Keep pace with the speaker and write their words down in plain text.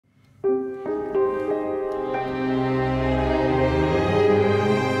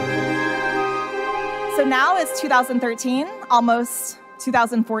now it's 2013, almost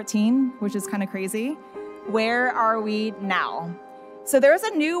 2014, which is kind of crazy. Where are we now? So there's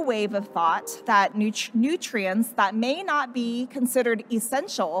a new wave of thought that nutrients that may not be considered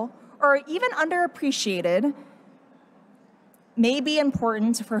essential or even underappreciated may be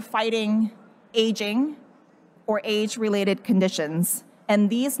important for fighting aging or age-related conditions. And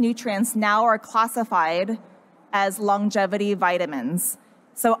these nutrients now are classified as longevity vitamins.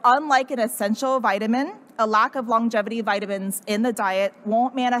 So unlike an essential vitamin, a lack of longevity vitamins in the diet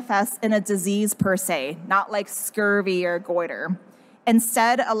won't manifest in a disease per se, not like scurvy or goiter.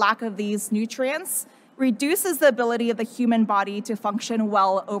 Instead, a lack of these nutrients reduces the ability of the human body to function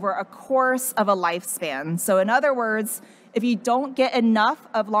well over a course of a lifespan. So in other words, if you don't get enough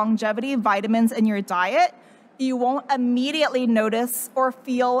of longevity vitamins in your diet, you won't immediately notice or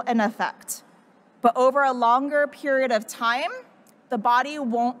feel an effect. But over a longer period of time, the body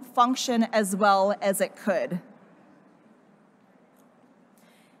won't function as well as it could.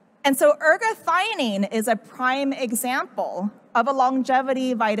 And so ergothioneine is a prime example of a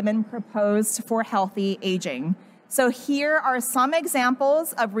longevity vitamin proposed for healthy aging. So here are some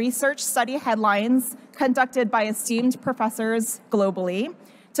examples of research study headlines conducted by esteemed professors globally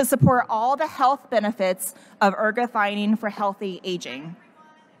to support all the health benefits of ergothioneine for healthy aging.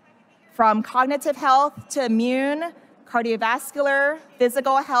 From cognitive health to immune, cardiovascular,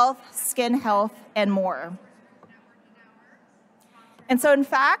 physical health, skin health, and more. And so in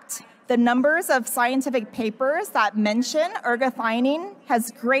fact, the numbers of scientific papers that mention ergothioneine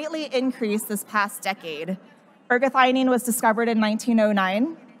has greatly increased this past decade. Ergothioneine was discovered in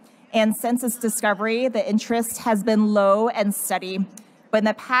 1909, and since its discovery, the interest has been low and steady. But in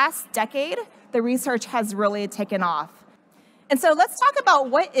the past decade, the research has really taken off. And so let's talk about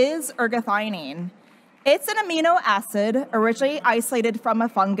what is ergothioneine. It's an amino acid originally isolated from a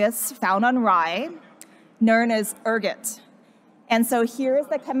fungus found on rye, known as ergot. And so here's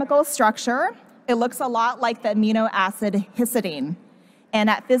the chemical structure. It looks a lot like the amino acid histidine. And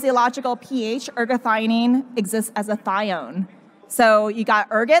at physiological pH, ergothioneine exists as a thione. So you got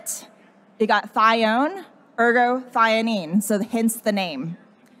ergot, you got thione, ergothioneine, so hence the name.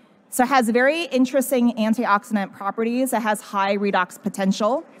 So it has very interesting antioxidant properties. It has high redox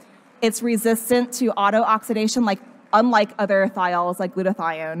potential. It's resistant to auto-oxidation, unlike other thiols like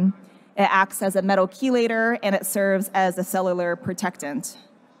glutathione. It acts as a metal chelator, and it serves as a cellular protectant.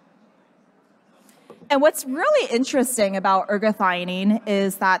 And what's really interesting about ergothioneine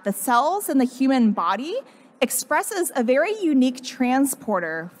is that the cells in the human body expresses a very unique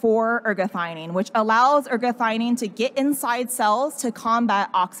transporter for ergothioneine, which allows ergothioneine to get inside cells to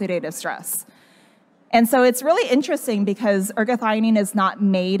combat oxidative stress. And so it's really interesting because ergothioneine is not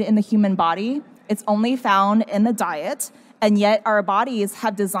made in the human body. It's only found in the diet, and yet our bodies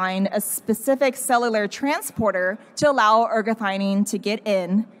have designed a specific cellular transporter to allow ergothioneine to get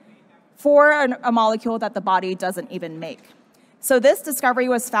in for a molecule that the body doesn't even make. So this discovery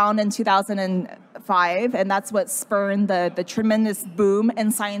was found in 2005, and that's what spurred the tremendous boom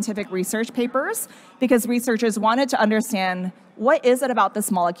in scientific research papers, because researchers wanted to understand, what is it about this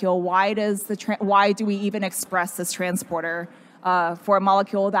molecule? Why do we even express this transporter for a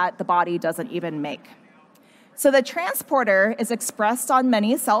molecule that the body doesn't even make? So the transporter is expressed on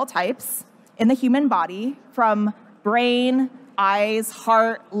many cell types in the human body, from brain, eyes,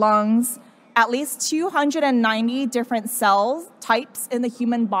 heart, lungs. At least 290 different cell types in the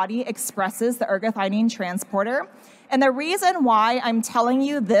human body expresses the ergothioneine transporter. And the reason why I'm telling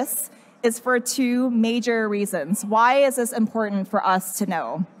you this is for two major reasons. Why is this important for us to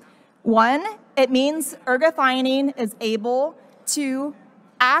know? One, it means ergothioneine is able to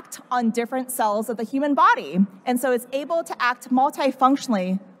act on different cells of the human body. And so it's able to act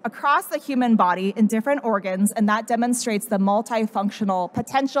multifunctionally across the human body in different organs, and that demonstrates the multifunctional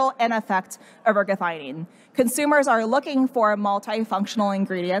potential and effect of ergothioneine. Consumers are looking for multifunctional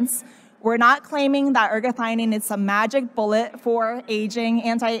ingredients. We're not claiming that ergothioneine is some magic bullet for aging,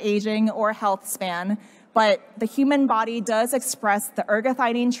 anti-aging, or health span, but the human body does express the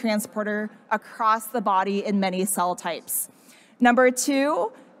ergothioneine transporter across the body in many cell types. Number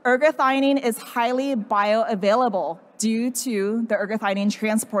two, ergothioneine is highly bioavailable due to the ergothioneine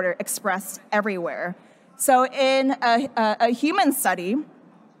transporter expressed everywhere. So in a human study,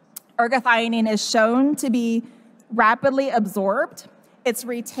 ergothioneine is shown to be rapidly absorbed. It's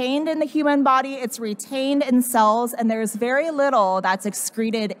retained in the human body, it's retained in cells, and there's very little that's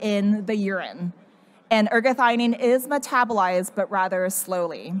excreted in the urine. And ergothioneine is metabolized, but rather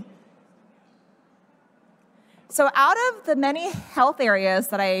slowly. So out of the many health areas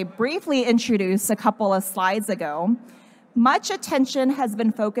that I briefly introduced a couple of slides ago, much attention has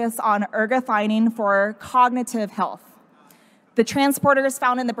been focused on ergothioneine for cognitive health. The transporter is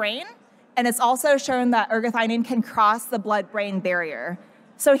found in the brain, and it's also shown that ergothioneine can cross the blood-brain barrier.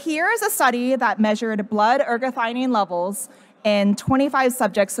 So here is a study that measured blood ergothioneine levels in 25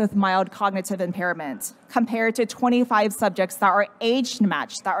 subjects with mild cognitive impairment, compared to 25 subjects that are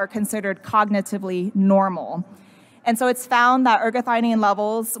age-matched, that are considered cognitively normal. And so it's found that ergothioneine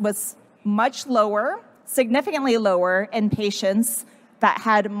levels was much lower, significantly lower in patients that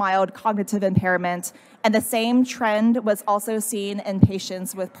had mild cognitive impairment, and the same trend was also seen in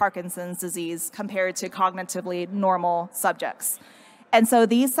patients with Parkinson's disease compared to cognitively normal subjects. And so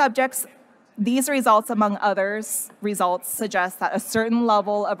these results, among others, suggest that a certain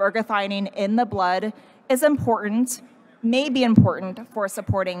level of ergothioneine in the blood is important, may be important for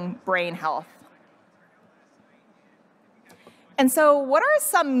supporting brain health. And so what are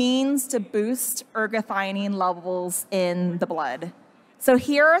some means to boost ergothioneine levels in the blood? So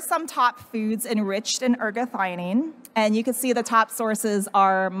here are some top foods enriched in ergothioneine, and you can see the top sources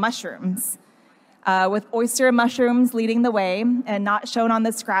are mushrooms, with oyster mushrooms leading the way, and not shown on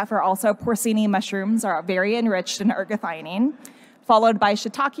this graph are also porcini mushrooms, are very enriched in ergothioneine, followed by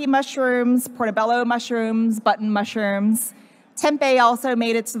shiitake mushrooms, portobello mushrooms, button mushrooms. Tempeh also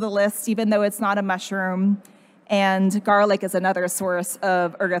made it to the list, even though it's not a mushroom, and garlic is another source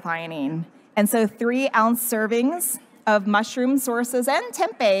of ergothioneine. And so 3-ounce servings of mushroom sources and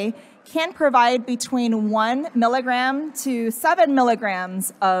tempeh can provide between 1 milligram to 7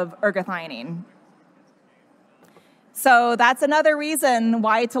 milligrams of ergothioneine. So that's another reason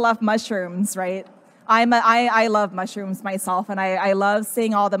why to love mushrooms, right? I love mushrooms myself, and I love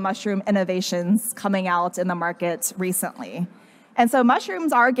seeing all the mushroom innovations coming out in the market recently. And so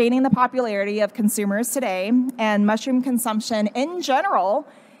mushrooms are gaining the popularity of consumers today, and mushroom consumption in general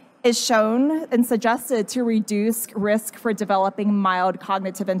is shown and suggested to reduce risk for developing mild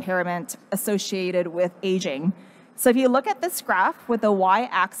cognitive impairment associated with aging. So if you look at this graph with the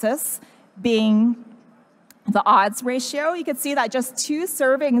y-axis being the odds ratio, you can see that just 2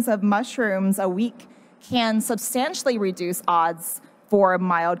 servings of mushrooms a week can substantially reduce odds for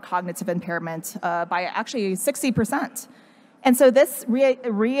mild cognitive impairment by actually 60%. And so this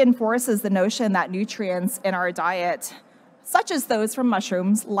reinforces the notion that nutrients in our diet, such as those from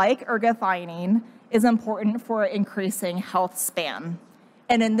mushrooms, like ergothioneine, is important for increasing health span,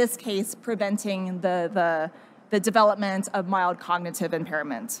 and in this case, preventing the development of mild cognitive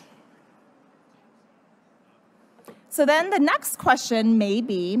impairment. So then the next question may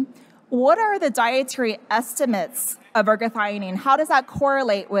be, what are the dietary estimates of ergothioneine? How does that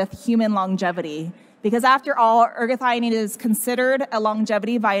correlate with human longevity? Because after all, ergothioneine is considered a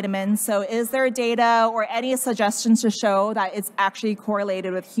longevity vitamin, so is there data or any suggestions to show that it's actually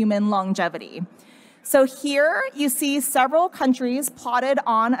correlated with human longevity? So here you see several countries plotted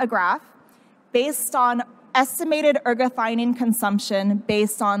on a graph based on estimated ergothioneine consumption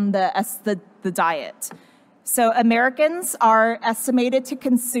based on the diet. So Americans are estimated to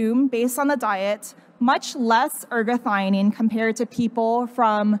consume, based on the diet, much less ergothioneine compared to people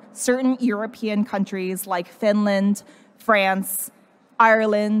from certain European countries like Finland, France,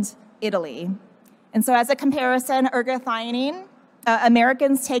 Ireland, Italy. And so as a comparison, ergothioneine,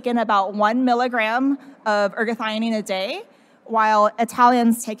 Americans take in about 1 milligram of ergothioneine a day, while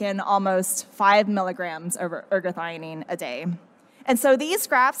Italians take in almost 5 milligrams of ergothioneine a day. And so these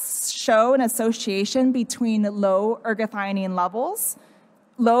graphs show an association between low ergothioneine levels,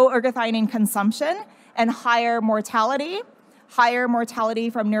 low ergothioneine consumption, and higher mortality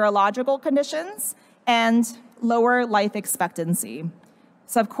from neurological conditions, and lower life expectancy.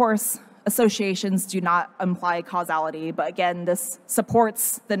 So of course, associations do not imply causality, but again, this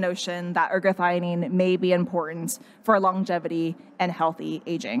supports the notion that ergothioneine may be important for longevity and healthy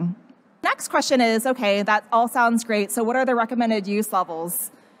aging. Next question is, okay, that all sounds great, so what are the recommended use levels?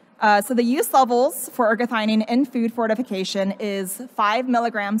 So the use levels for ergothioneine in food fortification is 5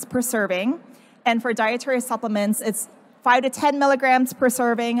 milligrams per serving, and for dietary supplements, it's 5 to 10 milligrams per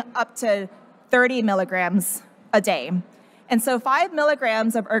serving, up to 30 milligrams a day. And so 5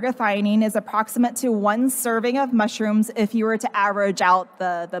 milligrams of ergothioneine is approximate to 1 serving of mushrooms if you were to average out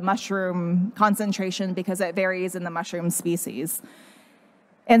the mushroom concentration, because it varies in the mushroom species.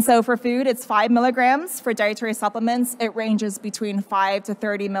 And so for food, it's 5 milligrams. For dietary supplements, it ranges between 5 to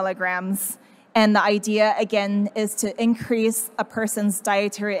 30 milligrams. And the idea, again, is to increase a person's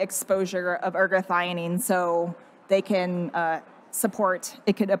dietary exposure of ergothioneine so they can support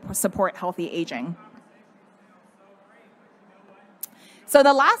healthy aging. So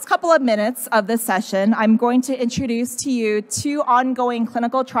the last couple of minutes of this session, I'm going to introduce to you 2 ongoing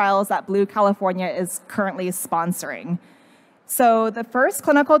clinical trials that Blue California is currently sponsoring. So the first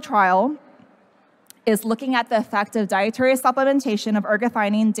clinical trial is looking at the effect of dietary supplementation of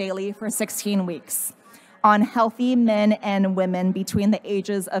ergothioneine daily for 16 weeks on healthy men and women between the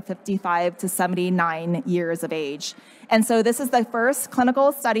ages of 55 to 79 years of age. And so this is the first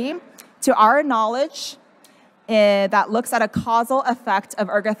clinical study, to our knowledge, that looks at a causal effect of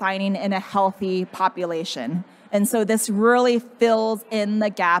ergothioneine in a healthy population. And so this really fills in the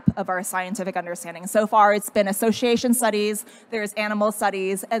gap of our scientific understanding. So far, it's been association studies, there's animal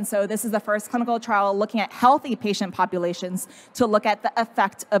studies, and so this is the first clinical trial looking at healthy patient populations to look at the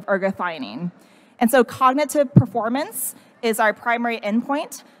effect of ergothioneine. And so cognitive performance is our primary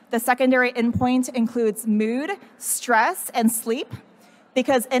endpoint. The secondary endpoint includes mood, stress, and sleep,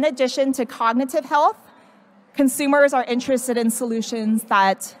 because in addition to cognitive health, consumers are interested in solutions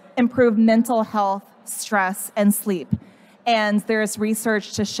that improve mental health, stress, and sleep. And there's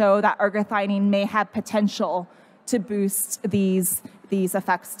research to show that ergothioneine may have potential to boost these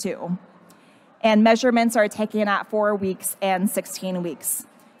effects too. And measurements are taken at 4 weeks and 16 weeks.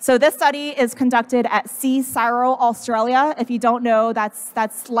 So this study is conducted at CSIRO, Australia. If you don't know,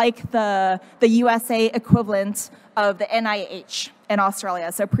 that's like the USA equivalent of the NIH in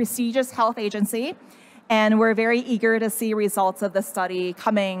Australia, so prestigious health agency. And we're very eager to see results of the study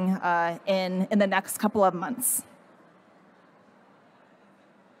coming in the next couple of months.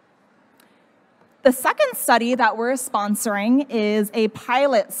 The second study that we're sponsoring is a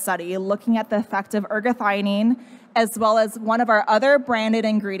pilot study looking at the effect of ergothioneine, as well as one of our other branded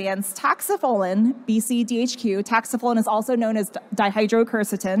ingredients, taxafolin, BCDHQ. Taxafolin is also known as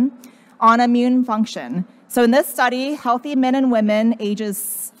dihydroquercetin, on immune function. So in this study, healthy men and women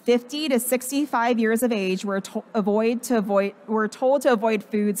ages 50 to 65 years of age were told to avoid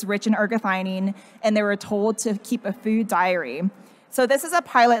foods rich in ergothioneine, and they were told to keep a food diary. So this is a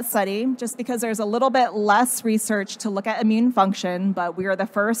pilot study, just because there's a little bit less research to look at immune function, but we are the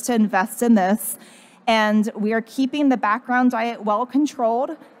first to invest in this. And we are keeping the background diet well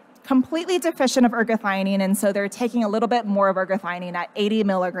controlled, completely deficient of ergothioneine, and so they're taking a little bit more of ergothioneine at 80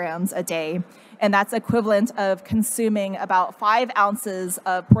 milligrams a day. And that's equivalent of consuming about 5 ounces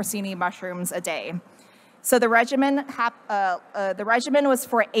of porcini mushrooms a day. So the regimen was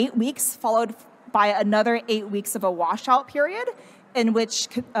for 8 weeks, followed by another 8 weeks of a washout period, in which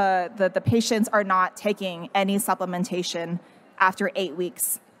the patients are not taking any supplementation after 8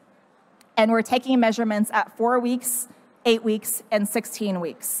 weeks. And we're taking measurements at 4 weeks, 8 weeks, and 16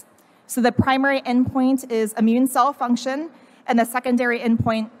 weeks. So the primary endpoint is immune cell function, and the secondary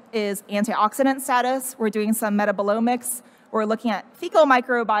endpoint is antioxidant status. We're doing some metabolomics. We're looking at fecal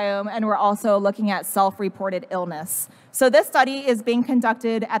microbiome, and we're also looking at self-reported illness. So this study is being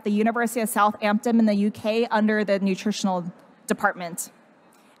conducted at the University of Southampton in the UK under the nutritional department.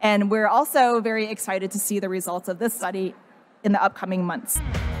 And we're also very excited to see the results of this study in the upcoming months.